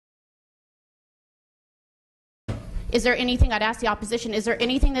Is there anything, I'd ask the opposition, is there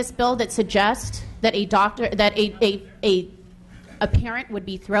anything in this bill that suggests that a doctor, that a parent would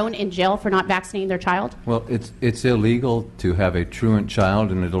be thrown in jail for not vaccinating their child? Well, it's illegal to have a truant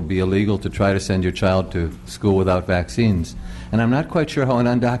child, and it'll be illegal to try to send your child to school without vaccines. And I'm not quite sure how an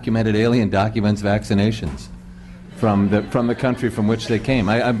undocumented alien documents vaccinations from the country from which they came.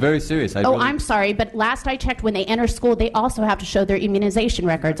 I'm very serious. I'm sorry, but last I checked, when they enter school, they also have to show their immunization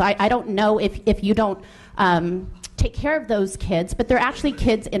records. I don't know if you don't take care of those kids, but they're actually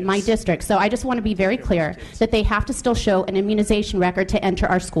kids in my district. So I just want to be very clear that they have to still show an immunization record to enter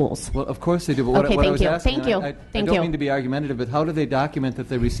our schools. Well, of course they do. But okay, what thank I was you. asking, Thank you. I Thank don't you. mean to be argumentative, but how do they document that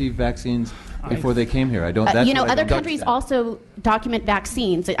they received vaccines before they came here? Other countries also document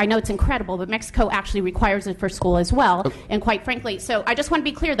vaccines. I know it's incredible, but Mexico actually requires it for school as well. Okay. And quite frankly, so I just want to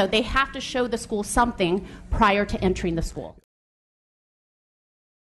be clear, though, they have to show the school something prior to entering the school.